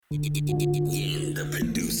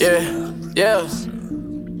YenTheProducer.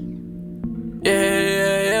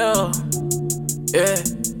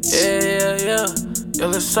 Yeah,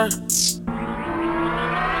 let's search.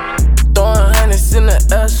 Throwing hundreds in the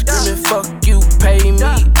air, screaming, fuck you, pay me.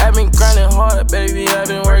 I've been grinding hard, baby, I've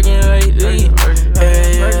been working lately.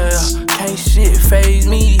 Can't shit faze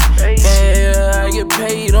me. I get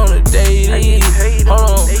paid on a daily. Hold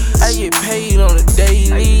on, I get paid on a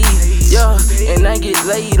daily. And I get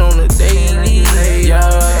laid on a daily.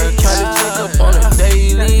 Count the check up on a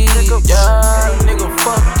daily. Nigga,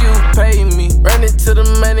 fuck you, pay me. Run it to the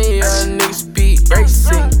money, niggas be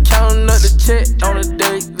racing. Counting up the check on a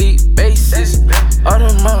daily basis. All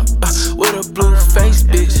them out with a blue face,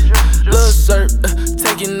 bitch. Lil' Sir,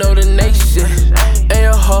 taking over the nation. And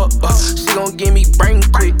your hoe, she gon' give me brain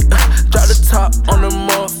quick. Drop the top on the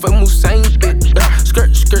motherfucking Musain, bitch.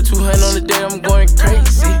 Skirt 200 on the day, I'm going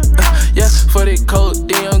crazy. For the cold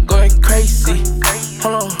day, I'm going crazy.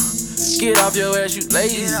 Hold on, get off your ass, you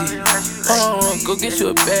lazy. Hold on, go get you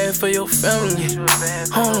a bag for your family.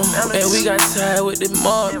 Hold on, and we got tired with the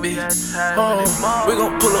mob, bitch. Hold on, we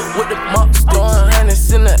gon' pull up with the mop. Throwing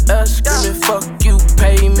hundreds in the air, screaming, fuck you,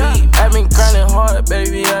 pay me. I've been grinding hard,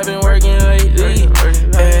 baby, I've been working lately.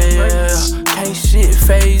 Can't shit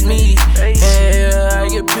faze me.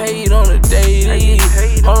 I get paid on a daily.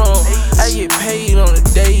 Hold on, I get paid on a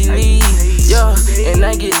daily. And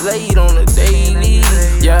I get laid on a daily.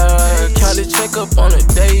 Count the check up on a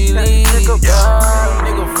daily.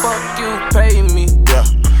 Nigga, fuck you, pay me.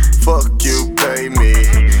 Fuck you, pay me.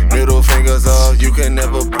 Middle fingers up, you can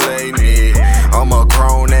never play me. I'm a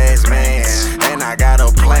grown ass man, and I got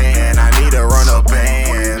a plan. I need to run a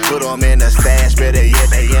band. Put them in the stash, better yet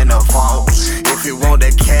they in the vault. If you want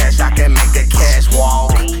the cash, I can make the cash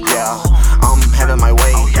walk. I'm having my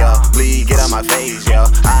way, Please get out my face,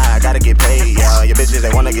 I gotta get paid, Your bitches, they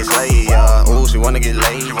wanna get slayed, Ooh, she wanna get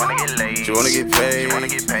laid. She wanna get paid.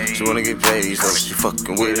 She wanna get paid, so she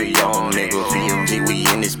fucking with a young nigga. VMG, we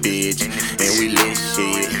in this bitch, and we lit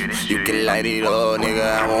shit. You can light it up, nigga,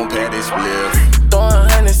 I won't pay this split. Throwing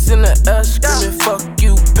hundreds in the air, screaming, fuck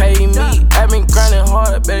you, pay me. I've been grinding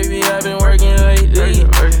hard, baby, I've been working lately.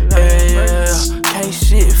 Can't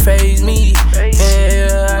shit faze me.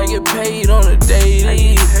 I get paid on a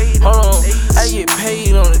daily. Hold on, I get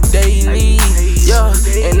paid on a daily.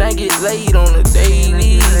 And I get laid on a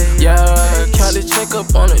daily. Count the check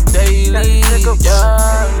up on a daily.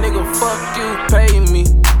 Nigga, fuck you, pay me.